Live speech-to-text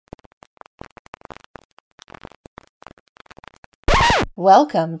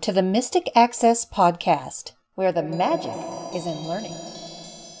Welcome to the Mystic Access Podcast, where the magic is in learning.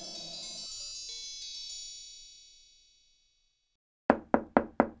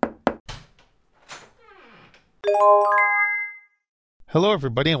 Hello,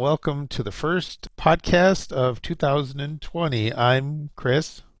 everybody, and welcome to the first podcast of 2020. I'm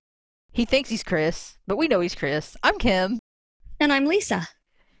Chris. He thinks he's Chris, but we know he's Chris. I'm Kim. And I'm Lisa.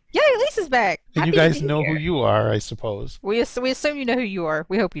 Yay, Lisa's back. And you guys know who you are, I suppose. We assume you know who you are.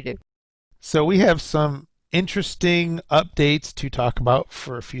 We hope you do. So we have some interesting updates to talk about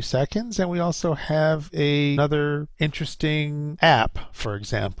for a few seconds, and we also have another interesting app, for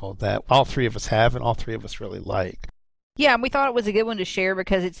example, that all three of us have and all three of us really like. Yeah, and we thought it was a good one to share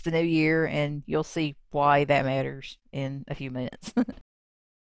because it's the new year, and you'll see why that matters in a few minutes.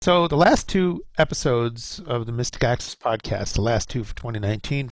 So the last two episodes of the Mystic Access podcast, the last two for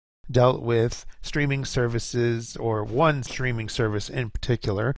 2019, dealt with streaming services, or one streaming service in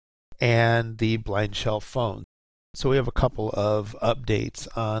particular, and the Blind Shelf phone. So we have a couple of updates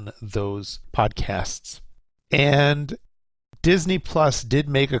on those podcasts. And Disney Plus did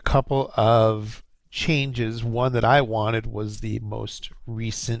make a couple of changes. One that I wanted was the most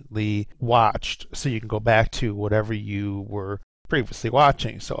recently watched, so you can go back to whatever you were previously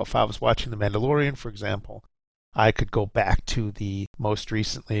watching. So if I was watching The Mandalorian, for example, I could go back to the most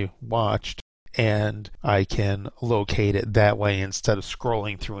recently watched and I can locate it that way instead of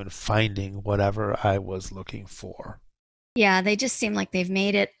scrolling through and finding whatever I was looking for. Yeah, they just seem like they've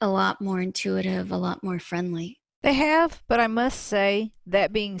made it a lot more intuitive, a lot more friendly. They have, but I must say,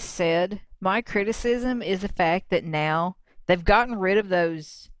 that being said, my criticism is the fact that now they've gotten rid of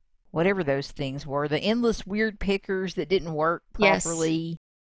those, whatever those things were, the endless weird pickers that didn't work properly. Yes.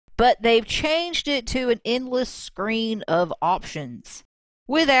 But they've changed it to an endless screen of options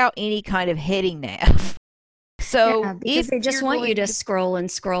without any kind of heading nav. So yeah, because they just want you to scroll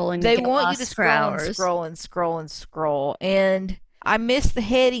and scroll and they get want lost you to for hours. scroll. And I miss the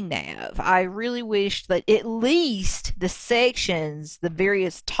heading nav. I really wish that at least the sections, the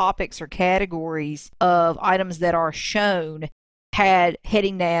various topics or categories of items that are shown had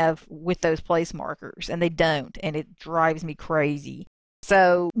heading nav with those place markers, and they don't, and it drives me crazy.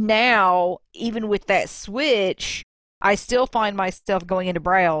 So now, even with that switch, I still find myself going into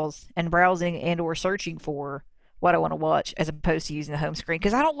browse and browsing and or searching for what I want to watch as opposed to using the home screen,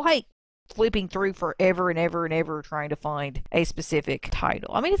 because I don't like flipping through forever and ever and ever trying to find a specific title.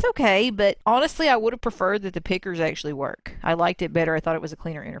 I mean, it's okay, but honestly, I would have preferred that the pickers actually work. I liked it better. I thought it was a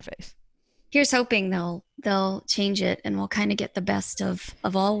cleaner interface. Here's hoping they'll change it and we'll kind of get the best of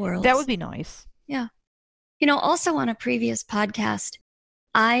all worlds. That would be nice. Yeah. You know, also on a previous podcast,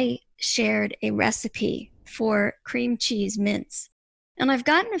 I shared a recipe for cream cheese mince. And I've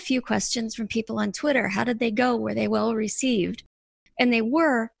gotten a few questions from people on Twitter. How did they go? Were they well received? And they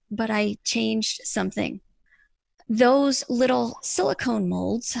were, but I changed something. Those little silicone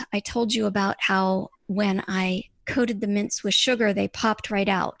molds, I told you about how when I coated the mince with sugar, they popped right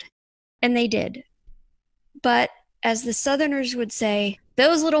out. And they did. But as the Southerners would say,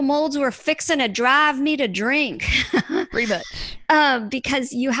 those little molds were fixing to drive me to drink. Pretty much.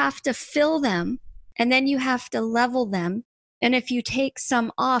 Because you have to fill them and then you have to level them. And if you take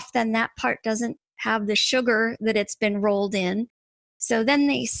some off, then that part doesn't have the sugar that it's been rolled in. So then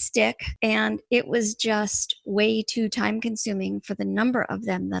they stick, and it was just way too time consuming for the number of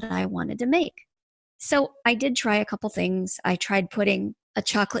them that I wanted to make. So I did try a couple things. I tried putting a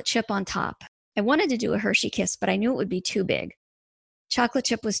chocolate chip on top. I wanted to do a Hershey Kiss, but I knew it would be too big. Chocolate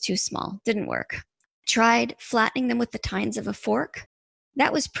chip was too small. Didn't work. Tried flattening them with the tines of a fork.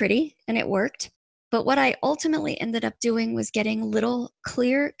 That was pretty, and it worked. But what I ultimately ended up doing was getting little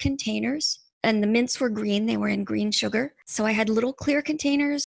clear containers, and the mints were green. They were in green sugar. So I had little clear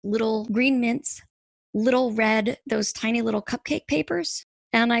containers, little green mints, little red, those tiny little cupcake papers.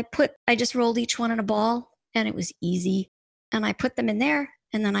 And I just rolled each one in a ball, and it was easy. And I put them in there,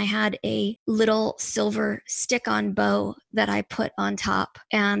 and then I had a little silver stick-on bow that I put on top,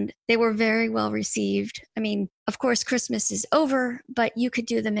 and they were very well received. I mean, of course, Christmas is over, but you could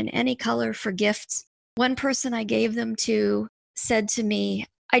do them in any color for gifts. One person I gave them to said to me,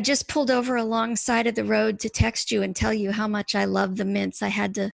 I just pulled over alongside of the road to text you and tell you how much I love the mints. I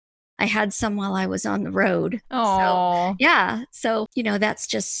had some while I was on the road. Oh, so, yeah. So, that's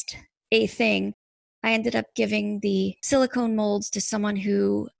just a thing. I ended up giving the silicone molds to someone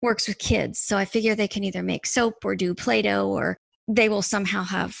who works with kids. So I figure they can either make soap or do Play-Doh, or they will somehow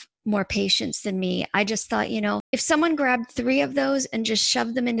have more patience than me. I just thought, if someone grabbed 3 of those and just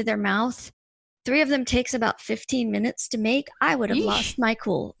shoved them into their mouth, 3 of them takes about 15 minutes to make, I would have lost my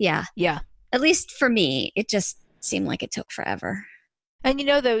cool. Yeah. Yeah. At least for me, it just seemed like it took forever. And you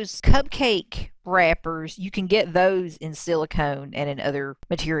know those cupcake wrappers, you can get those in silicone and in other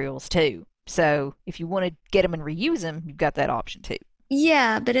materials too. So if you want to get them and reuse them, you've got that option too.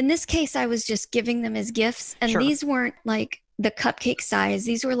 Yeah, but in this case, I was just giving them as gifts, and Sure. these weren't like the cupcake size.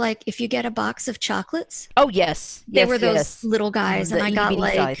 These were like if you get a box of chocolates, Oh, yes. they Yes, were those yes. little guys, The and I got itty-bitty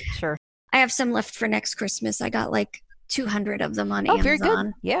like size. Sure. I have some left for next Christmas. I got like 200 of them on Oh, very Amazon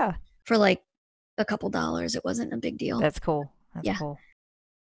good. Yeah, for like a couple dollars. It wasn't a big deal. that's cool. That's Yeah. cool.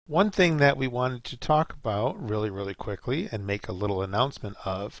 One thing that we wanted to talk about really, really quickly and make a little announcement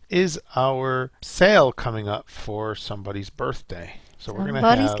of is our sale coming up for somebody's birthday. So we're going to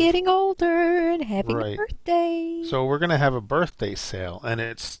Somebody's have getting older and having Right. a birthday. So we're going to have a birthday sale, and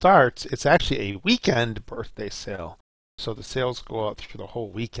it's actually a weekend birthday sale. So the sales go out through the whole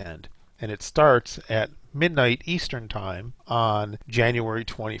weekend, and it starts at midnight Eastern time on January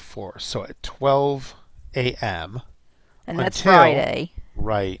 24th. So at 12 a.m. And that's until- Friday.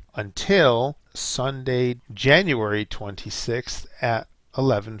 right until Sunday, January 26th at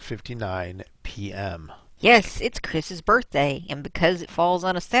 11:59 p.m. Yes, it's Chris's birthday, and because it falls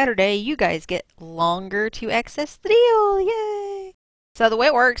on a Saturday, you guys get longer to access the deal. Yay! So the way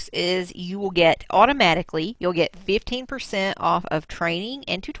it works is you will get automatically, you'll get 15% off of training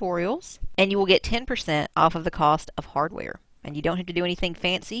and tutorials, and you will get 10% off of the cost of hardware. And you don't have to do anything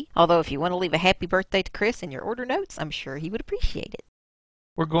fancy, although if you want to leave a happy birthday to Chris in your order notes, I'm sure he would appreciate it.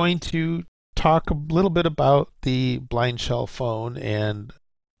 We're going to talk a little bit about the blind shell phone, and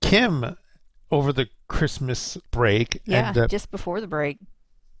Kim over the Christmas break Yeah, ended up just before the break.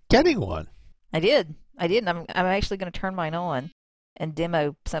 getting one. I did. And I'm actually going to turn mine on and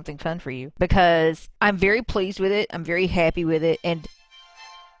demo something fun for you because I'm very pleased with it. I'm very happy with it. And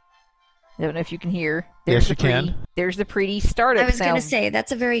I don't know if you can hear. Yes, you the pretty, can. There's the pretty startup I was going to sound. say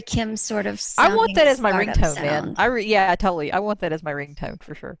that's a very Kim sort of. I want that as my sounding ringtone, startup man. sound. Yeah, totally. I want that as my ringtone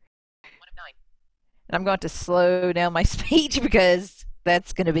for sure. And I'm going to slow down my speech because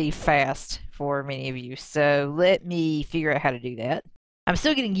that's going to be fast for many of you. So let me figure out how to do that. I'm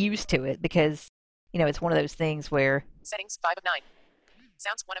still getting used to it because, it's one of those things where Settings 5 of 9.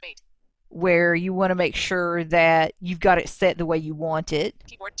 Sounds 1 of 8. where you want to make sure that you've got it set the way you want it.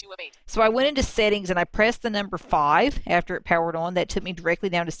 Keyboard 2 of 8. So I went into settings and I pressed the number 5 after it powered on. That took me directly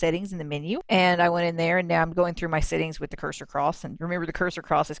down to settings in the menu. And I went in there and now I'm going through my settings with the cursor cross. And remember the cursor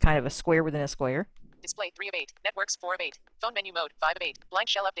cross is kind of a square within a square. Display 3 of 8. Networks 4 of 8. Phone menu mode 5 of 8. Blind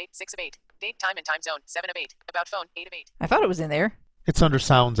shell update 6 of 8. Date, time, and time zone 7 of 8. About phone 8 of 8. I thought it was in there. It's under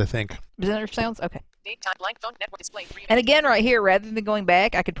sounds, I think. Was it under sounds? Okay. Date, time, blank phone network display 3 of 8. And again, right here, rather than going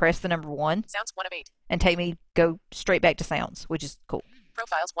back, I could press the number 1 Sounds 1 of 8. and go straight back to sounds, which is cool.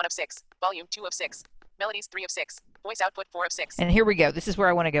 Profiles 1 of 6. Volume 2 of 6. Melodies 3 of 6. Voice output 4 of 6. And here we go. This is where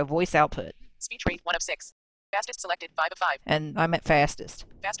I want to go. Voice output. Speech rate 1 of 6. Fastest selected 5 of 5. And I'm at fastest.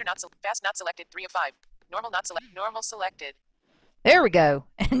 Fast not selected 3 of 5. Normal selected. There we go.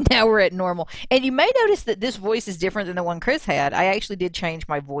 And now we're at normal. And you may notice that this voice is different than the one Chris had. I actually did change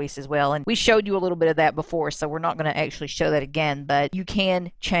my voice as well. And we showed you a little bit of that before, so we're not going to actually show that again. But you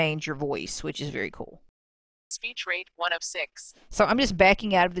can change your voice, which is very cool. Speech rate 1 of 6. So I'm just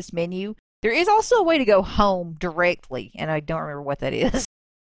backing out of this menu. There is also a way to go home directly, and I don't remember what that is.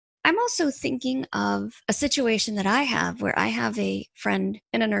 I'm also thinking of a situation that I have where I have a friend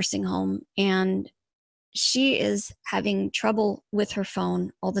in a nursing home and she is having trouble with her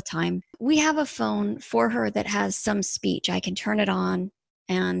phone all the time. We have a phone for her that has some speech. I can turn it on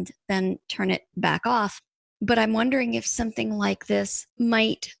and then turn it back off. But I'm wondering if something like this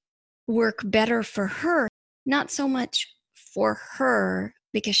might work better for her, not so much for her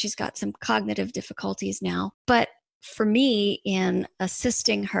because she's got some cognitive difficulties now, but for me in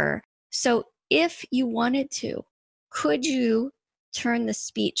assisting her. So if you wanted to, could you turn the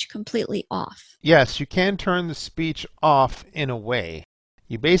speech completely off? Yes, you can turn the speech off in a way.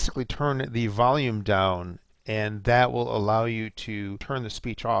 You basically turn the volume down, and that will allow you to turn the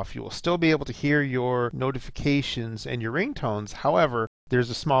speech off. You will still be able to hear your notifications and your ringtones. However, there's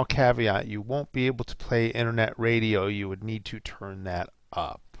a small caveat. You won't be able to play internet radio. You would need to turn that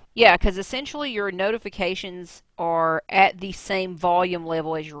up. Yeah, because essentially your notifications are at the same volume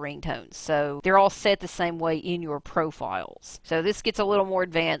level as your ringtones. So they're all set the same way in your profiles. So this gets a little more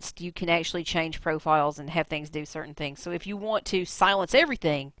advanced. You can actually change profiles and have things do certain things. So if you want to silence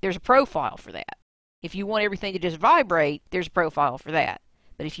everything, there's a profile for that. If you want everything to just vibrate, there's a profile for that.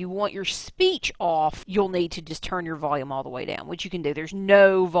 But if you want your speech off, you'll need to just turn your volume all the way down, which you can do. There's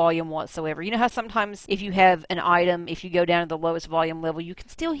no volume whatsoever. You know how sometimes if you have an item, if you go down to the lowest volume level, you can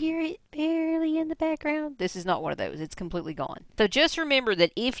still hear it barely in the background? This is not one of those. It's completely gone. So just remember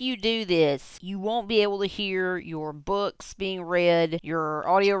that if you do this, you won't be able to hear your books being read, your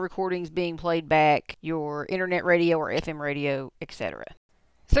audio recordings being played back, your internet radio or FM radio, etc.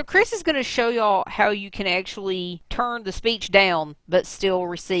 So Chris is going to show y'all how you can actually turn the speech down but still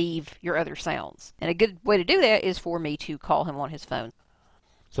receive your other sounds. And a good way to do that is for me to call him on his phone.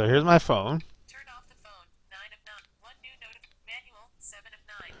 So here's my phone. Turn off the phone. 9 of 9. One new manual. 7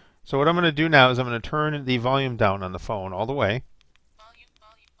 of 9. So what I'm going to do now is I'm going to turn the volume down on the phone all the way. Volume.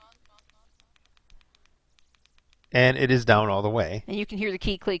 And it is down all the way. And you can hear the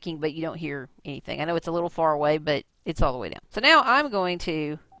key clicking, but you don't hear anything. I know it's a little far away, but it's all the way down. So now I'm going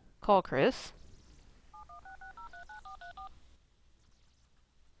to call Chris.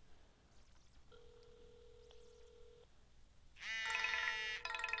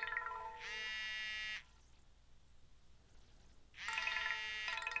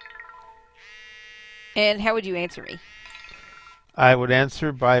 And how would you answer me? I would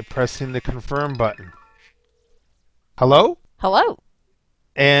answer by pressing the confirm button. Hello? Hello.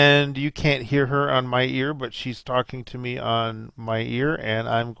 And you can't hear her on my ear, but she's talking to me on my ear, and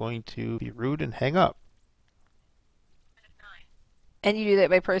I'm going to be rude and hang up. And you do that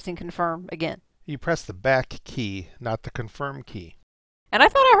by pressing confirm again. You press the back key, not the confirm key. And I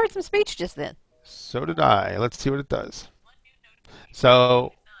thought I heard some speech just then. So did I. Let's see what it does.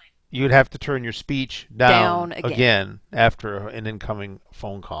 So you'd have to turn your speech down again after an incoming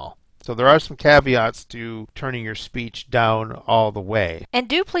phone call. So there are some caveats to turning your speech down all the way. And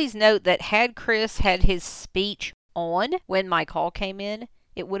do please note that had Chris had his speech on when my call came in,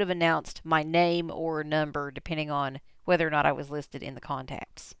 it would have announced my name or number depending on whether or not I was listed in the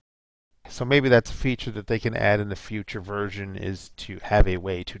contacts. So maybe that's a feature that they can add in the future version, is to have a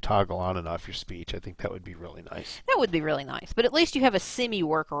way to toggle on and off your speech. I think that would be really nice. That would be really nice, but at least you have a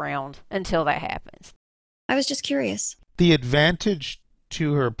semi-workaround until that happens. I was just curious. The advantage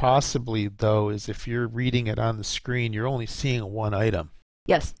to her possibly, though, is if you're reading it on the screen, you're only seeing one item.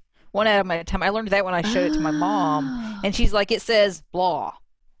 Yes. One item at a time. I learned that when I showed it to my mom, and she's like, it says blah.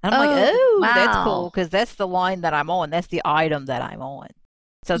 And I'm like, oh, that's wow. cool, because that's the line that I'm on. That's the item that I'm on.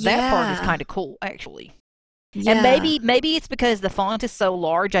 So that part is Yeah. kind of cool, actually. Yeah. And maybe it's because the font is so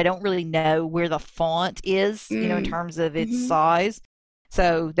large, I don't really know where the font is, in terms of its size.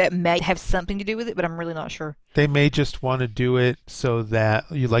 So that may have something to do with it, but I'm really not sure. They may just want to do it so that,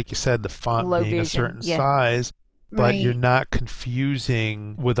 like you said, the font Low being a vision, certain yeah. size, but Right. you're not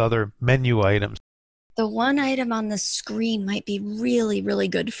confusing with other menu items. The one item on the screen might be really, really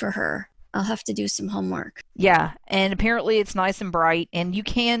good for her. I'll have to do some homework. Yeah, and apparently it's nice and bright, and you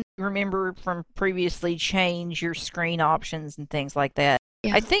can, remember from previously, change your screen options and things like that.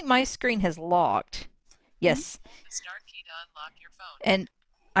 Yeah. I think my screen has locked. Yes, Hold the start key to unlock your phone. and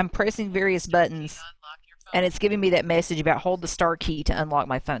I'm pressing various buttons, Unlock your phone. and it's giving me that message about hold the star key to unlock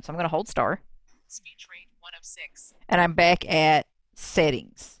my phone. So I'm going to hold star, Speech rate 1 of 6. and I'm back at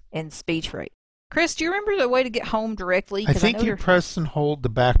settings and speech rate. Chris, do you remember the way to get home directly? I 'Cause think know you you're press and hold the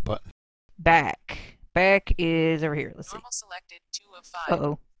back button. back. Back is over here. Let's see. Normal selected 2 of 5.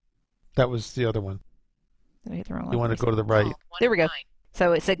 Uh-oh. That was the other one. Did I hit the wrong one? You want to Where's go to the right. Call 1 There we of go. 9.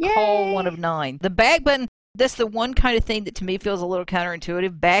 So it said call Yay! 1 of 9. The back button, that's the one kind of thing that to me feels a little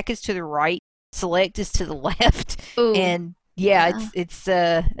counterintuitive. Back is to the right, select is to the left, Ooh. and it's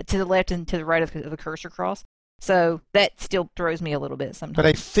to the left and to the right of the cursor cross. So that still throws me a little bit sometimes. But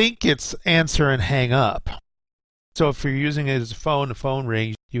I think it's answer and hang up. So if you're using it as a phone, the phone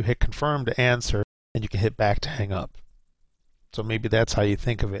rings, you hit confirm to answer, and you can hit back to hang up. So maybe that's how you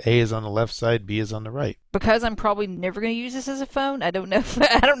think of it. A is on the left side, B is on the right. Because I'm probably never going to use this as a phone, I don't know if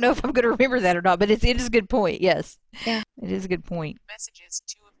I'm going to remember that or not, but it is a good point, yes. Yeah. It is a good point. Messages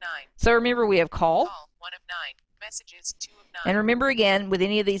 2 of 9. So remember, we have call. Call 1 of 9. Messages 2 of 9. And remember again, with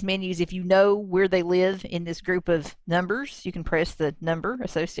any of these menus, if you know where they live in this group of numbers, you can press the number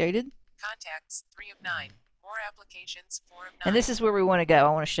associated. Contacts 3 of 9. More applications 4 of 9. And this is where we want to go. I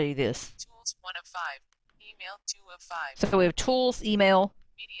want to show you this. Tools 1 of 5. Email 2 of 5. So we have tools, email,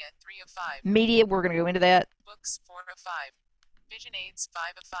 Media 3 of 5. media, we're going to go into that, Books 4 of 5. Vision aids 5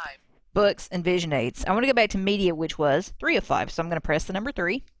 of 5. books, and vision aids. I want to go back to media, which was 3 of 5. So I'm going to press the number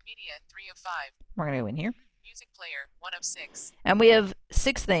 3. Media 3 of 5. We're going to go in here. Music player 1 of 6. And we have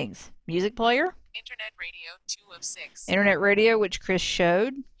 6 things. Music player, Internet radio 2 of 6. internet radio, which Chris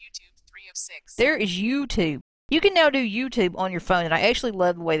showed. YouTube 3 of 6. There is YouTube. You can now do YouTube on your phone, and I actually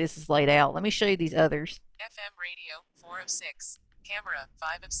love the way this is laid out. Let me show you these others. FM radio 4 of 6. Camera,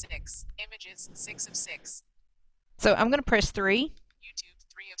 5 of 6. Images, 6 of 6. So I'm going to press 3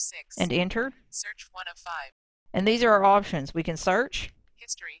 YouTube, 3 of 6. and enter. Search, 1 of 5. And these are our options. We can search.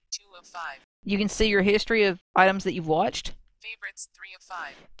 History, 2 of 5. You can see your history of items that you've watched. Favorites, 3 of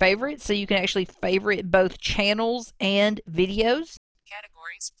 5. Favorites, so you can actually favorite both channels and videos.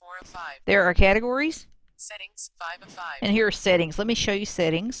 Categories, 4 of 5. There are categories. Settings, 5 of 5. And here are settings. Let me show you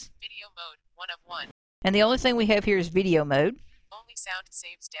settings. Video mode, 1 of 1. And the only thing we have here is video mode. Only sound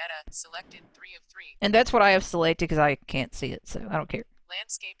saves data, selected, 3 of 3. And that's what I have selected because I can't see it, so I don't care.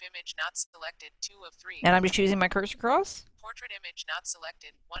 Landscape image not selected, 2 of 3. And I'm just using my cursor cross. Portrait image not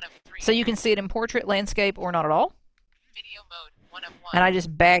selected, 1 of 3. So you can see it in portrait, landscape, or not at all. Video mode, 1 of 1. And I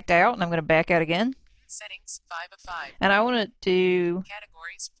just backed out, and I'm going to back out again. Settings, 5 of 5. And I want to do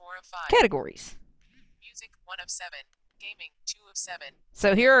Categories, 4 of 5. categories. Music, 1 of 7. Gaming, 2 of 7.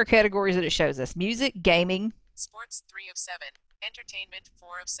 So here are categories that it shows us. Music, gaming, Sports, 3 of 7. Entertainment, 4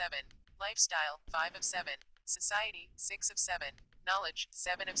 of 7. Lifestyle, 5 of 7. Society, 6 of 7. Knowledge,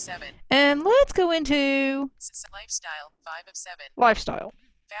 7 of 7. and let's go into Lifestyle, 5 of 7. lifestyle.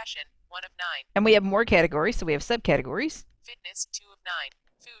 Fashion, 1 of 9. And we have more categories, so we have subcategories. Fitness, 2 of 9.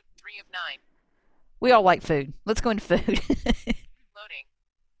 Food, 3 of 9. We all like food. Let's go into food. Loading.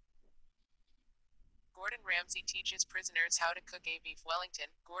 Gordon Ramsay teaches prisoners how to cook a beef Wellington.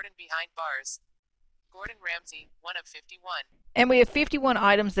 Gordon behind bars. Gordon Ramsay, 1 of 51. And we have 51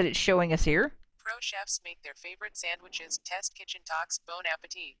 items that it's showing us here. Pro chefs make their favorite sandwiches. Test kitchen talks. Bon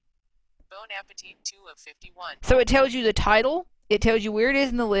appetit. Bon appetit, 2 of 51. So it tells you the title, it tells you where it is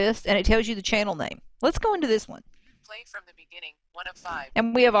in the list, and it tells you the channel name. Let's go into this one. Play from the beginning, 1 of 5.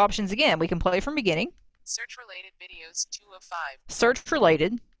 And we have options again. We can play from beginning, Search related videos, 2 of 5. search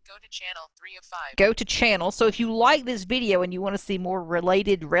related, Go to channel, 3 of 5. go to channel. So if you like this video and you want to see more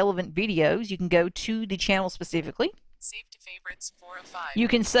related, relevant videos, you can go to the channel specifically. Save to favorites, 4 of 5. You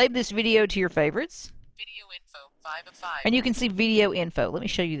can save this video to your favorites, Video info, 5 of 5. and you can see video info. Let me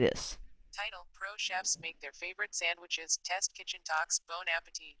show you this. Title, Pro chefs make their favorite sandwiches. Test kitchen talks. Bon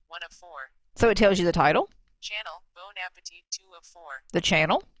appetit, 1 of 4. So it tells you the title, Channel, Bon appetit, 2 of 4. the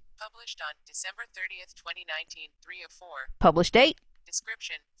channel, Published on December 30th, 2019, 3 of 4. published date,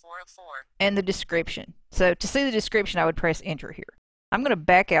 Description, 4 of 4. and the description. So to see the description, I would press enter here. I'm going to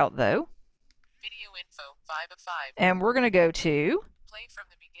back out though, Video info, 5 of 5. and we're going to go to, Play from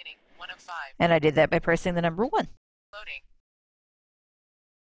the beginning, 1 of 5. and I did that by pressing the number 1. Loading.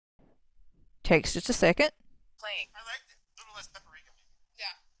 Takes just a second. Playing. I liked it. A little less paprika. Yeah,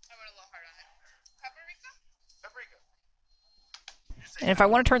 I went a little hard on it. Paprika? Paprika. And if I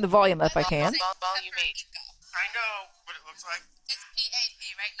want to turn the volume up, I can. Volume 8. I know what it looks like. It's P-A-P,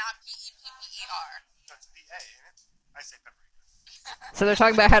 right? Not P-E-P-P-E-R. That's PA, ain't it? I say paprika. So they're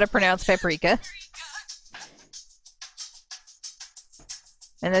talking about how to pronounce paprika.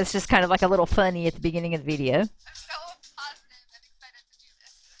 And that's just kind of like a little funny at the beginning of the video. I'm so positive and excited to do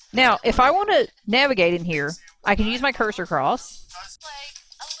this. Now, if I want to navigate in here, I can use my cursor cross. Like,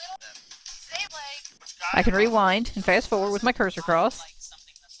 a little... Say, like... I can rewind and fast forward with my cursor cross.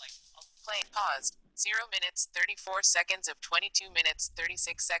 Playing. Paused. 0 minutes, 34 seconds of 22 minutes,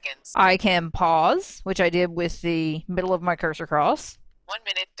 36 seconds. I can pause, which I did with the middle of my cursor cross. 1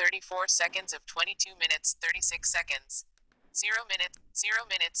 minute, 34 seconds of 22 minutes, 36 seconds. 0 minutes, 0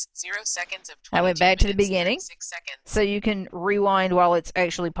 minutes, 0 seconds of 22 I went back to the minutes, beginning. 36 seconds. So you can rewind while it's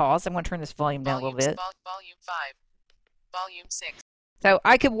actually paused. I'm going to turn this volume down a little bit. Volume 5. Volume 6. So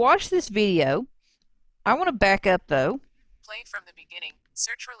I could watch this video. I want to back up though. Play from the beginning.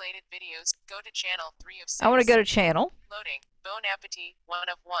 Search related videos. Go to channel 3 of 6. I want to go to channel. Loading. Bon appetit, 1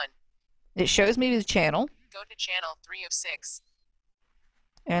 of 1. It shows me the channel. Go to channel 3 of 6.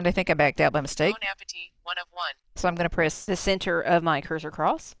 And I think I backed out by mistake. Bon appetit, 1 of 1. So I'm going to press The center of my cursor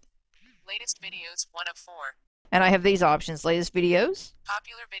cross. Latest videos, 1 of 4. and I have these options. Latest videos.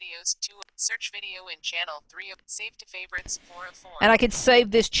 Popular videos, 2. Search video in channel 3 of. Save to favorites, 4 of 4. And I could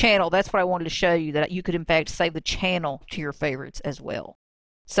save this channel. That's what I wanted to show you, that you could in fact save the channel to your favorites as well.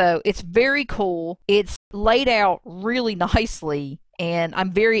 So it's very cool. It's laid out really nicely, and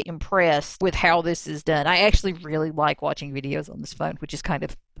I'm very impressed with how this is done. I actually really like watching videos on this phone, which is kind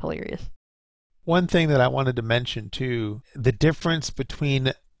of hilarious. One thing that I wanted to mention too, the difference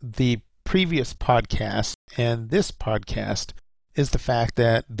between the previous podcast and this podcast is the fact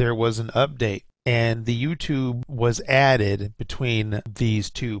that there was an update and the YouTube was added between these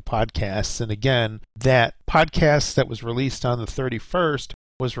two podcasts. And again, that podcast that was released on the 31st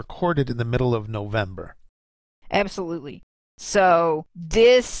was recorded in the middle of November. Absolutely. So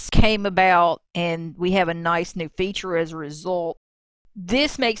this came about, and we have a nice new feature as a result.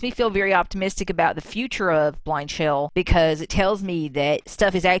 This makes me feel very optimistic about the future of Blind Shell because it tells me that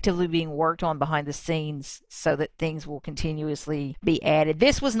stuff is actively being worked on behind the scenes so that things will continuously be added.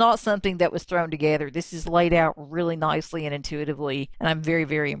 This was not something that was thrown together. This is laid out really nicely and intuitively, and I'm very,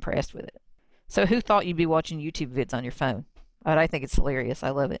 very impressed with it. So who thought you'd be watching YouTube vids on your phone? But I think it's hilarious. I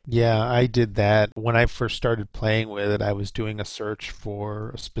love it. Yeah, I did that. When I first started playing with it, I was doing a search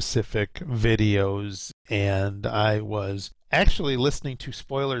for specific videos, and I was actually listening to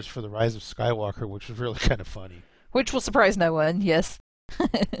spoilers for The Rise of Skywalker, which was really kind of funny. Which will surprise no one, yes. Hold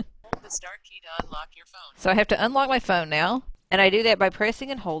the star key to unlock your phone. So I have to unlock my phone now. And I do that by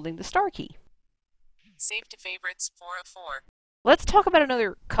pressing and holding the star key. Save to favorites 4 of 4. Let's talk about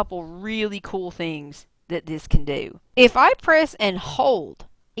another couple really cool things that this can do. If I press and hold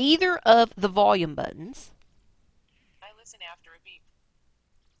either of the volume buttons, I listen after a beep.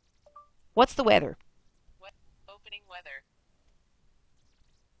 what's the weather? Opening weather.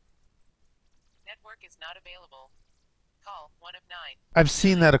 Network is not available. Call 1 of 9. I've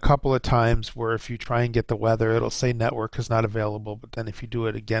seen that a couple of times where if you try and get the weather, it'll say network is not available, but then if you do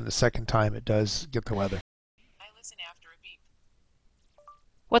it again a second time, it does get the weather. I listen after a beep.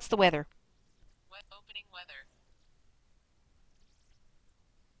 What's the weather? Opening weather.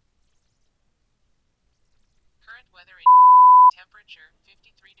 Current weather in temperature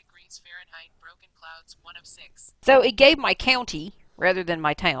 53 degrees Fahrenheit, broken clouds 1 of 6. So it gave my county rather than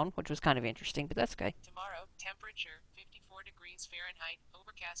my town, which was kind of interesting, but that's okay. Tomorrow, temperature 54 degrees Fahrenheit,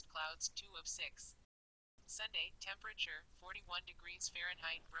 overcast clouds 2 of 6. Sunday, temperature 41 degrees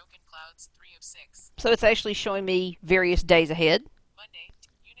Fahrenheit, broken clouds 3 of 6. So it's actually showing me various days ahead. Monday,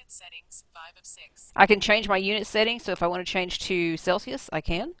 unit settings 5 of 6. I can change my unit settings, so if I want to change to Celsius, I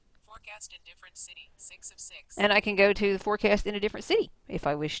can. Forecast in different city 6 of 6. And I can go to the forecast in a different city if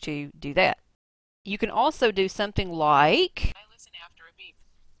I wish to do that. You can also do something like I listen after a beep.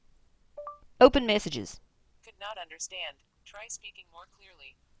 open messages. Could not understand. Try speaking more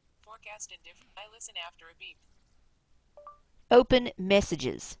clearly. Forecast in different. I listen after a beep. Open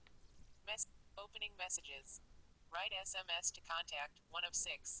messages. Opening messages. Write SMS to contact 1 of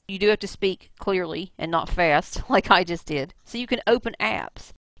 6. You do have to speak clearly and not fast, like I just did. So you can open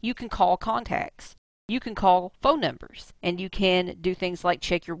apps. You can call contacts. You can call phone numbers. And you can do things like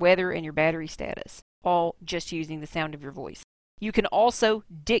check your weather and your battery status, all just using the sound of your voice. You can also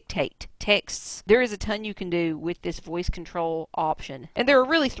dictate texts. There is a ton you can do with this voice control option. And there are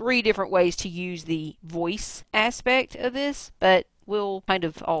really 3 different ways to use the voice aspect of this, but we'll kind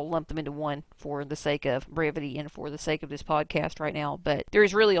of all lump them into one for the sake of brevity and for the sake of this podcast right now. But there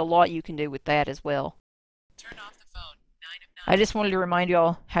is really a lot you can do with that as well. Turn off the phone 9 of 9. I just wanted to remind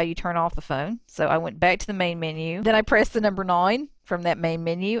y'all how you turn off the phone. So I went back to the main menu. Then I pressed the number 9 from that main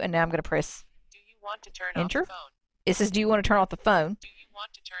menu, and now I'm going to press Do you want to turn enter. off the phone? It says, do you want to turn off the phone? Do you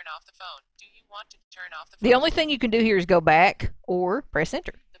want to turn off the phone? Do you want to turn off the phone? The only thing you can do here is go back or press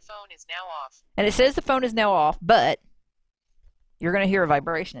enter. The phone is now off. And it says the phone is now off, but you're going to hear a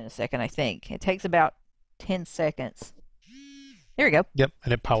vibration in a second, I think. It takes about 10 seconds. There we go. Yep,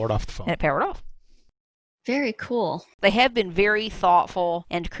 and it powered off the phone. And it powered off. Very cool. They have been very thoughtful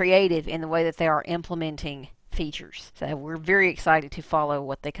and creative in the way that they are implementing features. So we're very excited to follow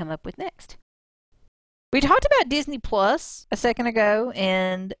what they come up with next. We talked about Disney Plus a second ago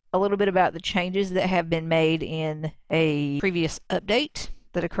and a little bit about the changes that have been made in a previous update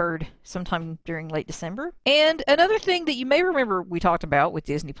that occurred sometime during late December. And another thing that you may remember we talked about with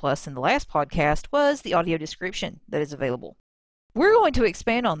Disney Plus in the last podcast was the audio description that is available. We're going to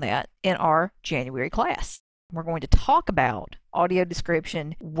expand on that in our January class. We're going to talk about audio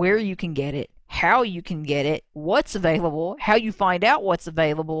description, where you can get it, how you can get it, what's available, how you find out what's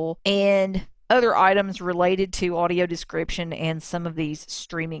available, and other items related to audio description and some of these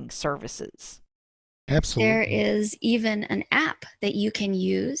streaming services. Absolutely. There is even an app that you can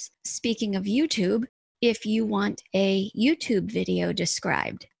use, speaking of YouTube, if you want a YouTube video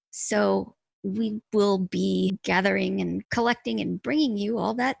described. So we will be gathering and collecting and bringing you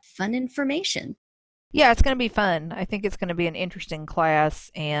all that fun information. Yeah, it's going to be fun. I think it's going to be an interesting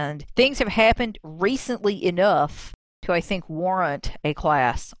class, and things have happened recently enough to, I think, warrant a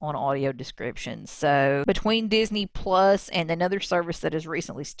class on audio description. So between Disney Plus and another service that has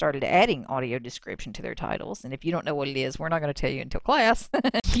recently started adding audio description to their titles, and if you don't know what it is, we're not going to tell you until class,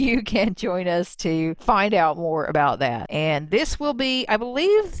 you can join us to find out more about that. And this will be, I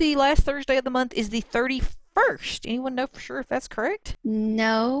believe the last Thursday of the month is the 31st 1st. Anyone know for sure if that's correct?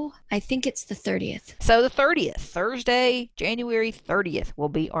 No, I think it's the 30th. So the 30th, Thursday, January 30th will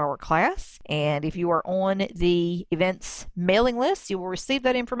be our class. And if you are on the events mailing list, you will receive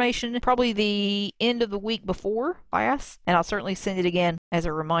that information probably the end of the week before class. And I'll certainly send it again as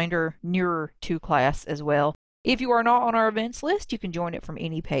a reminder nearer to class as well. If you are not on our events list, you can join it from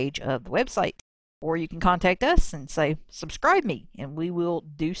any page of the website. Or you can contact us and say, subscribe me, and we will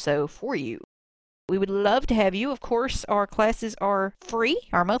do so for you. We would love to have you. Of course, our classes are free.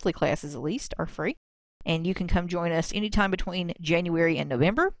 Our monthly classes, at least, are free. And you can come join us anytime between January and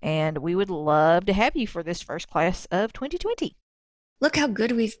November. And we would love to have you for this first class of 2020. Look how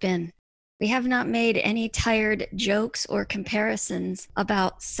good we've been. We have not made any tired jokes or comparisons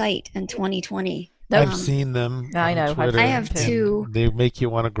about sight in 2020. I've seen them. I on know. Twitter, I have and too. They make you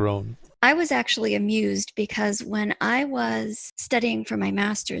want to groan. I was actually amused because when I was studying for my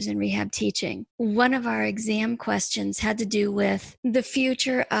master's in rehab teaching, one of our exam questions had to do with the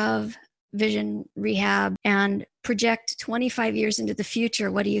future of vision rehab and project 25 years into the future.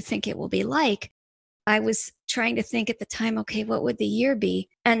 What do you think it will be like? I was trying to think at the time, okay, what would the year be?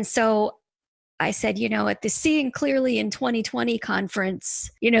 And so I said, at the Seeing Clearly in 2020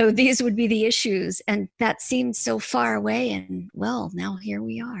 conference, these would be the issues. And that seemed so far away. And well, now here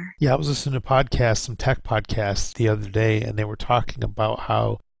we are. Yeah, I was listening to some tech podcasts the other day, and they were talking about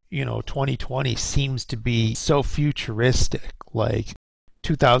how, 2020 seems to be so futuristic, like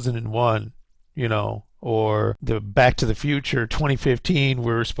 2001, or the Back to the Future 2015,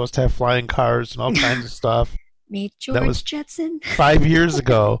 we were supposed to have flying cars and all kinds of stuff. Meet George That was Jetson. 5 years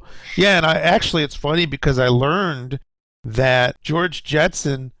ago. Yeah, and it's funny because I learned that George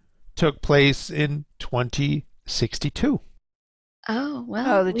Jetson took place in 2062. Oh,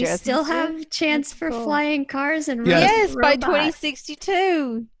 well, we Jetsons still did? have chance for Cool. flying cars and Yes, by robots.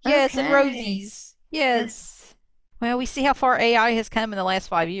 2062. Yes, and Okay. Rosies. Yes. Well, we see how far AI has come in the last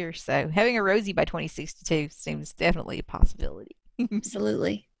 5 years, so having a Rosie by 2062 seems definitely a possibility.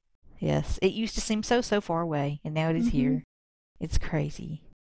 Absolutely. Yes, it used to seem so far away, and now it is Mhm. here. It's crazy.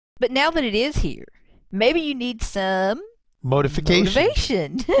 But now that it is here, maybe you need some Motivation.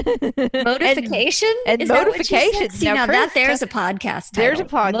 motivation. Motification? and Is that what you said? motification. See, Now, now Chris, there's a podcast there's a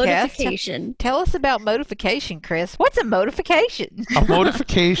title. podcast. Motification. Tell us about motification, Chris. What's a motification? A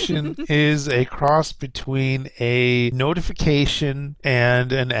motification is a cross between a notification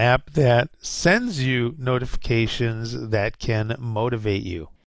and an app that sends you notifications that can motivate you.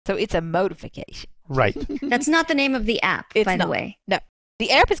 So it's a motification. Right. That's not the name of the app, It's by not. the way. No,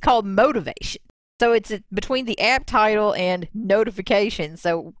 the app is called Motivation. So it's between the app title and notification.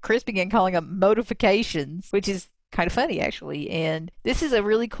 So Chris began calling them motifications, which is kind of funny, actually. And this is a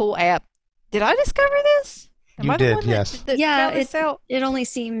really cool app. Did I discover this? You I the did, one yes. That Yeah, found this out? It only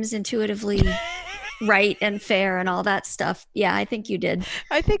seems intuitively right and fair and all that stuff. Yeah, I think you did.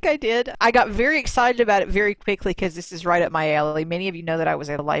 I think I did. I got very excited about it very quickly because this is right up my alley. Many of you know that I was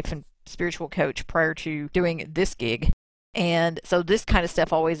a life and spiritual coach prior to doing this gig. And so this kind of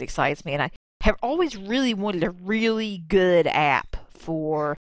stuff always excites me. And I have always really wanted a really good app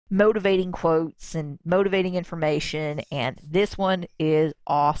for motivating quotes and motivating information. And this one is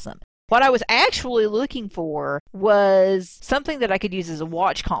awesome. What I was actually looking for was something that I could use as a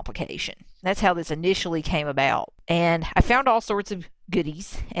watch complication. That's how this initially came about. And I found all sorts of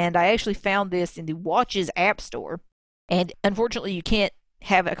goodies. And I actually found this in the Watches App Store. And unfortunately, you can't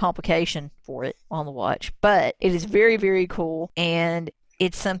have a complication for it on the watch. But it is very, very cool. And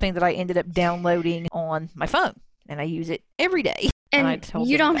it's something that I ended up downloading on my phone. And I use it every day. I And told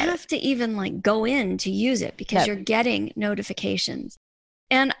you them don't about have to even go in to use it because No. you're getting notifications.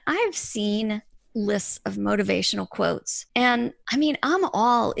 And I've seen lists of motivational quotes. And I'm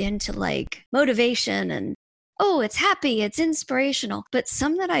all into motivation and, oh, it's happy, it's inspirational. But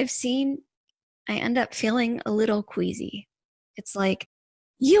some that I've seen, I end up feeling a little queasy. It's like,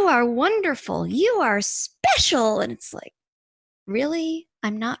 you are wonderful, you are special. And it's like, really?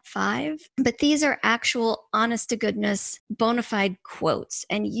 I'm not 5? But these are actual, honest to goodness, bona fide quotes.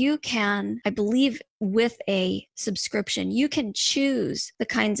 And you can, I believe, with a subscription, you can choose the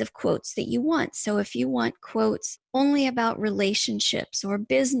kinds of quotes that you want. So if you want quotes only about relationships or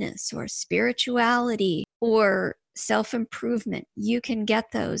business or spirituality or self-improvement, you can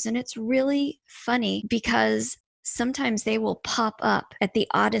get those. And it's really funny because sometimes they will pop up at the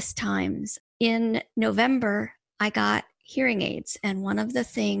oddest times. In November, I got hearing aids. And one of the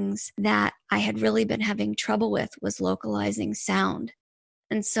things that I had really been having trouble with was localizing sound.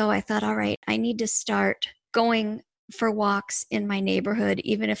 And so I thought, all right, I need to start going for walks in my neighborhood.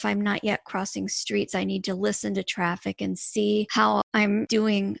 Even if I'm not yet crossing streets, I need to listen to traffic and see how I'm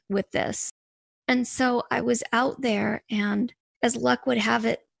doing with this. And so I was out there, and as luck would have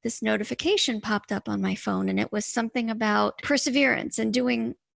it, this notification popped up on my phone, and it was something about perseverance and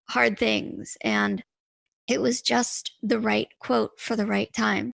doing hard things. And it was just the right quote for the right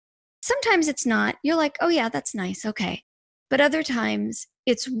time. Sometimes it's not. You're like, oh, yeah, that's nice. Okay. But other times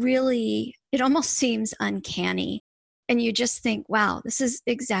it's really, it almost seems uncanny. And you just think, wow, this is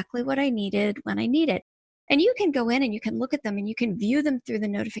exactly what I needed when I need it. And you can go in and you can look at them and you can view them through the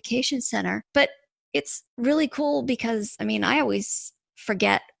notification center. But it's really cool because, I mean, I always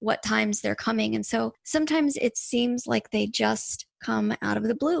forget what times they're coming. And so sometimes it seems like they just come out of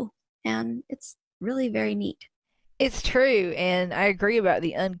the blue. And it's really very neat. It's true, and I agree about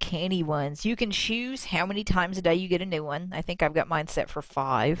the uncanny ones. You can choose how many times a day you get a new one. I think I've got mine set for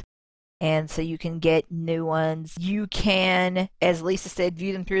 5. And so you can get new ones. You can, as Lisa said,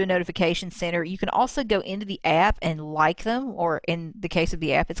 view them through the notification center. You can also go into the app and like them, or in the case of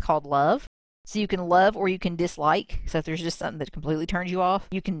the app, it's called Love. So you can love or you can dislike. So if there's just something that completely turns you off,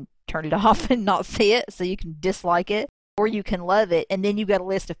 you can turn it off and not see it. So you can dislike it, or you can love it. And then you've got a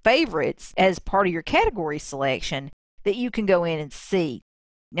list of favorites as part of your category selection that you can go in and see.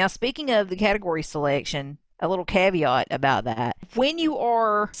 Now, speaking of the category selection, a little caveat about that. When you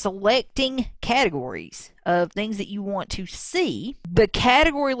are selecting categories of things that you want to see, the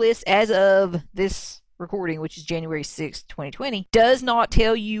category list as of this recording, which is January 6th, 2020, does not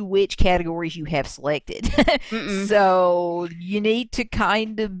tell you which categories you have selected. So you need to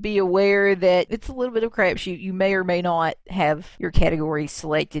kind of be aware that it's a little bit of a crapshoot. You may or may not have your category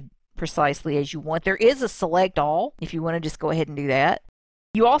selected precisely as you want. There is a select all if you want to just go ahead and do that.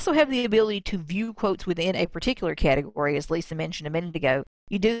 You also have the ability to view quotes within a particular category, as Lisa mentioned a minute ago.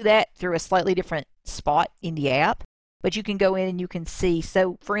 You do that through a slightly different spot in the app, but you can go in and you can see.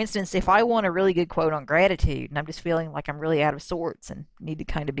 So, for instance, if I want a really good quote on gratitude, and I'm just feeling like I'm really out of sorts and need to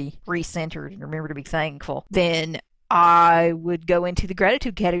kind of be recentered and remember to be thankful, then I would go into the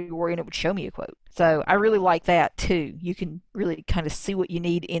gratitude category and it would show me a quote. So I really like that too. You can really kind of see what you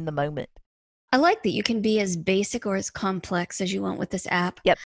need in the moment. I like that you can be as basic or as complex as you want with this app.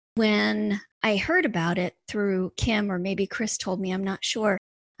 Yep. When I heard about it through Kim, or maybe Chris told me, I'm not sure,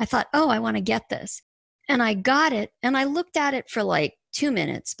 I thought, oh, I want to get this. And I got it, and I looked at it for like 2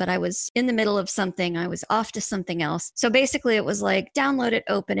 minutes, but I was in the middle of something. I was off to something else. So basically it was like, download it,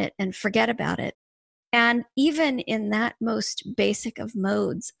 open it, and forget about it. And even in that most basic of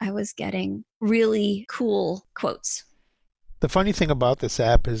modes, I was getting really cool quotes. The funny thing about this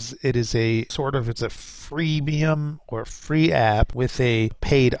app is it's a freemium or free app with a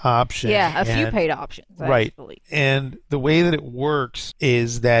paid option. Yeah, a few paid options. Right. Actually. And the way that it works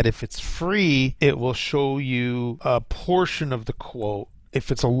is that if it's free, it will show you a portion of the quote.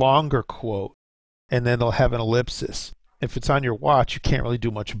 If it's a longer quote, and then they'll have an ellipsis. If it's on your watch, you can't really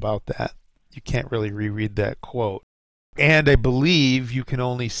do much about that. You can't really reread that quote. And I believe you can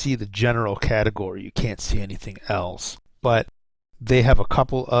only see the general category. You can't see anything else. But they have a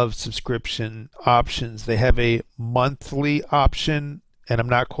couple of subscription options. They have a monthly option, and I'm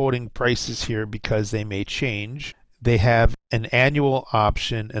not quoting prices here because they may change. They have an annual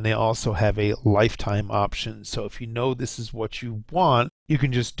option, and they also have a lifetime option. So if you know this is what you want, you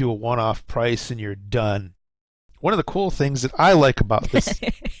can just do a one-off price and you're done. One of the cool things that I like about this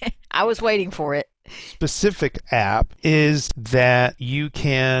I was waiting for it. specific app is that you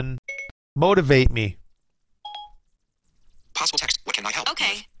can motivate me. Possible text. What can I help?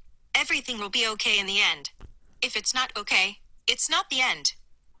 Okay. Everything will be okay in the end. If it's not okay, it's not the end.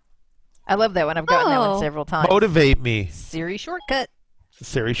 I love that one. I've gotten that one several times. Motivate me. Siri shortcut. It's a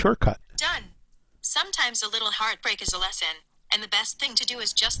Siri shortcut. Done. Sometimes a little heartbreak is a lesson, and the best thing to do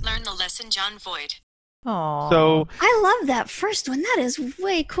is just learn the lesson John Voight. Aww. So I love that first one. That is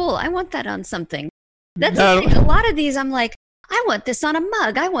way cool. I want that on something. That's No. the thing. A lot of these, I'm like, I want this on a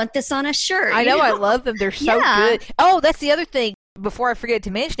mug. I want this on a shirt. I you know, I love them. They're so Yeah. good. Oh, that's the other thing. Before I forget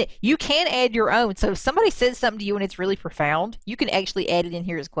to mention it, you can add your own. So if somebody says something to you and it's really profound, you can actually add it in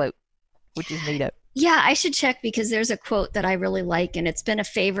here as quote, which is neato. Yeah, I should check because there's a quote that I really like, and it's been a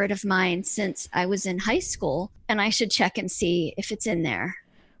favorite of mine since I was in high school, and I should check and see if it's in there.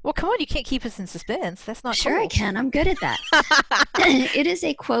 Well, come on, you can't keep us in suspense. That's not Sure, cool. I can. I'm good at that. It is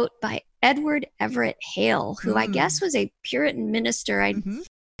a quote by Edward Everett Hale, who I guess was a Puritan minister. I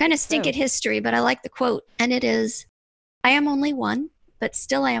kind of stink at history, but I like the quote. And it is, I am only one, but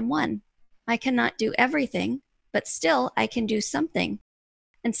still I am one. I cannot do everything, but still I can do something.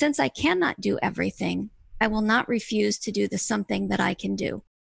 And since I cannot do everything, I will not refuse to do the something that I can do.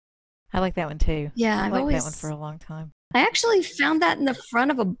 I like that one too. Yeah, I I've like always that one for a long time. I actually found that in the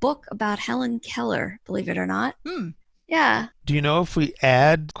front of a book about Helen Keller, believe it or not. Yeah. do you know if we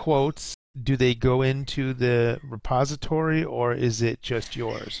add quotes do they go into the repository or is it just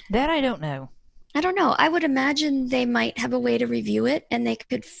yours? That I don't know. I don't know. I would imagine they might have a way to review it and they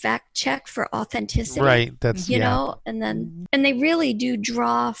could fact check for authenticity. Right. That's You know, and they really do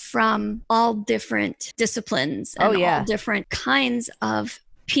draw from all different disciplines and all different kinds of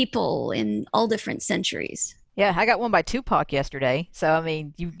people in all different centuries. Yeah, I got one by Tupac yesterday. So, I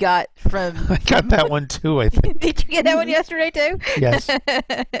mean, you got from... I got that one too, I think. Did you get that one yesterday too? Yes.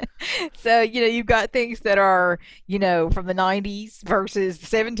 So, you've got things that are, from the 90s versus the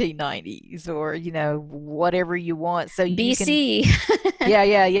 1790s or, whatever you want. So BC.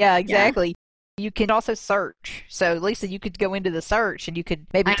 Yeah, exactly. Yeah. You can also search. So, Lisa, you could go into the search and you could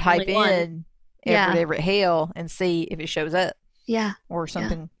maybe type in Everett Hale and see if it shows up. Yeah. Or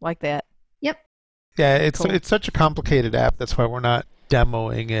something like that. Yep. Yeah, it's Cool. it's such a complicated app. That's why we're not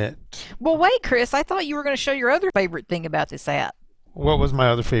demoing it. Well, wait, Chris. I thought you were going to show your other favorite thing about this app. What was my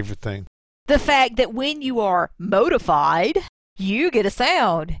other favorite thing? The fact that when you are motified, you get a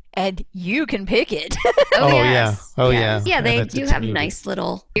sound and you can pick it. Yes. Oh yeah. Yeah, they It's do have really- nice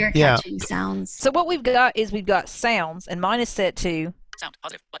little ear-catching sounds. So what we've got sounds, and mine is set to Sound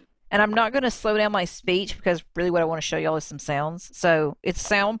positive button. And I'm not going to slow down my speech because really what I want to show y'all is some sounds. So it's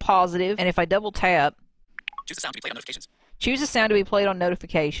sound positive, and if I double tap, Choose the sound to be played on notifications. choose a sound to be played on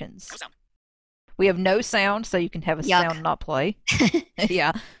notifications. No sound. We have no sound, so you can have a Yuck. sound not play.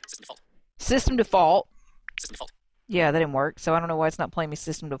 Yeah. System default. System default. System default. Yeah, that didn't work, so I don't know why it's not playing me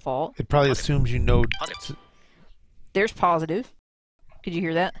system default. It probably assumes you know. Positive. There's positive. Could you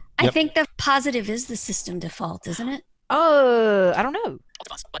hear that? I Yep. think the positive is the system default, isn't it? I don't know. Alt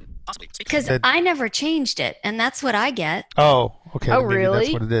device button. Possibly. Speaker. Because That- I never changed it, and that's what I get. Oh, okay. Oh, maybe really?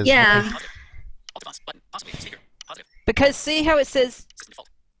 That's what it is. Yeah. Okay. Positive. Alt device button. Possibly. Speaker. Positive. Because see how it says System default.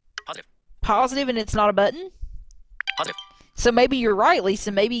 Positive. positive and it's not a button? Positive. So maybe you're right,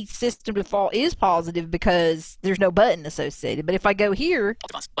 Lisa. Maybe system default is positive because there's no button associated. But if I go here,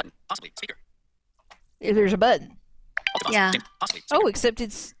 Alt device button. Possibly. Speaker. there's a button. Alt device. Yeah. Dim. Possibly. Speaker. Oh, except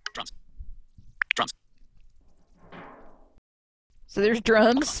it's... Drums. Drums. So there's Alt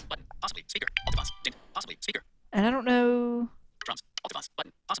drums. device button. Possibly. Speaker. Alt device. Dim. Possibly. Speaker. And I don't know... Drums. Alt device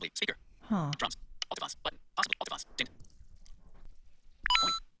button. Possibly. Speaker. Huh. Drums. Alt device button. Possibly. Alt device. Dim.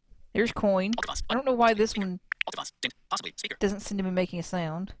 There's coin. Alt device I button. don't know why Possibly. this Speaker. one Alt device. Dim. Possibly. Speaker. doesn't seem to be making a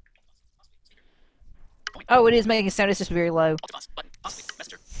sound. Oh, it is making a sound. It's just very low. Alt device button. Possibly.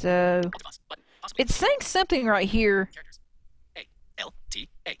 Messenger. So Alt device button. Possibly. it's saying something right here. Characters. A L T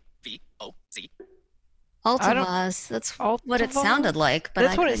A V O Z. I don't- Altavaz. That's what it Altavaz? sounded like. But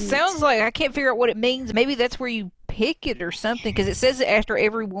That's I what it couldn't- sounds like. I can't figure out what it means. Maybe that's where you pick it or something because it says it after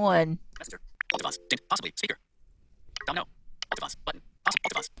every one. Messenger. Alt device. Dim. Possibly. Speaker. Domino. Alt device button. Alt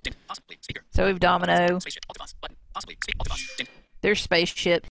device. Dim. Possibly. Speaker. So we've domino. Spaceship. Alt device button. Possibly. Speak. Alt device. Dim. There's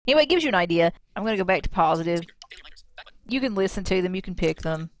spaceship. Anyway, it gives you an idea. I'm going to go back to positive. Speaker. Daily reminders. Back button. You can listen to them. You can pick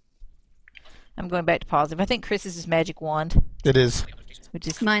them. I'm going back to positive. I think Chris's is magic wand, It is. which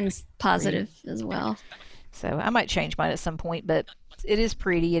is Mine's positive as well. so I might change mine at some point, but it is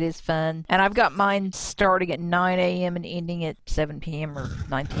pretty. It is fun. And I've got mine starting at 9 a.m. and ending at 7 p.m. or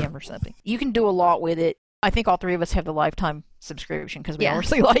 9 p.m. or something. You can do a lot with it. I think all three of us have the lifetime subscription because we Yeah.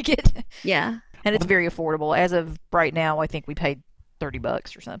 honestly like it. Yeah, And it's very affordable. As of right now, I think we paid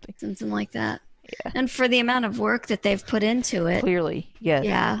 $30 or something. something like that. Yeah. And for the amount of work that they've put into it, Clearly, yes.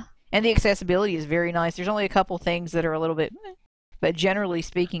 yeah. And the accessibility is very nice. There's only a couple things that are a little bit, but generally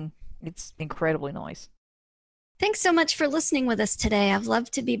speaking, it's incredibly nice. Thanks so much for listening with us today. I've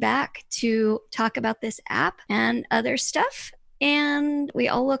loved to be back to talk about this app and other stuff. And we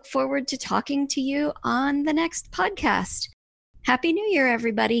all look forward to talking to you on the next podcast. Happy New Year,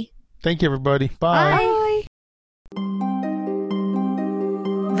 everybody. Thank you, everybody. Bye. Bye.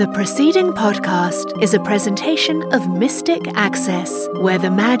 The preceding podcast is a presentation of Mystic Access, where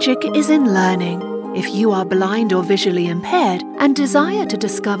the magic is in learning. If you are blind or visually impaired and desire to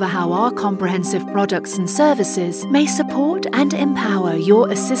discover how our comprehensive products and services may support and empower your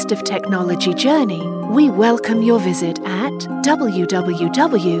assistive technology journey, we welcome your visit at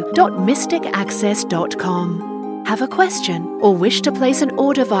www.mysticaccess.com. Have a question or wish to place an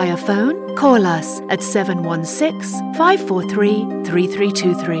order via phone? Call us at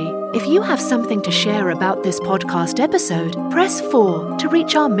 716-543-3323. If you have something to share about this podcast episode, press 4 to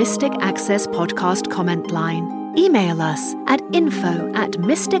reach our Mystic Access podcast comment line. Email us at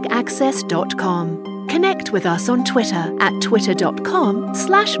info@mysticaccess.com. Connect with us on Twitter at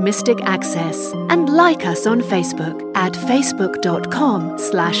twitter.com/mysticaccess and like us on Facebook at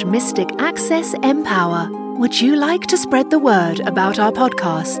facebook.com/mysticaccessempower. Would you like to spread the word about our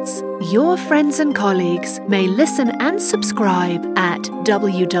podcasts? Your friends and colleagues may listen and subscribe at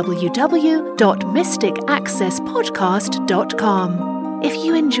www.mysticaccesspodcast.com. If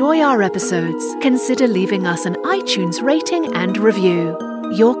you enjoy our episodes, consider leaving us an iTunes rating and review.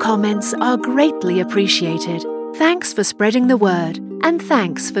 Your comments are greatly appreciated. Thanks for spreading the word, and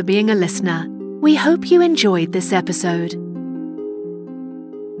thanks for being a listener. We hope you enjoyed this episode.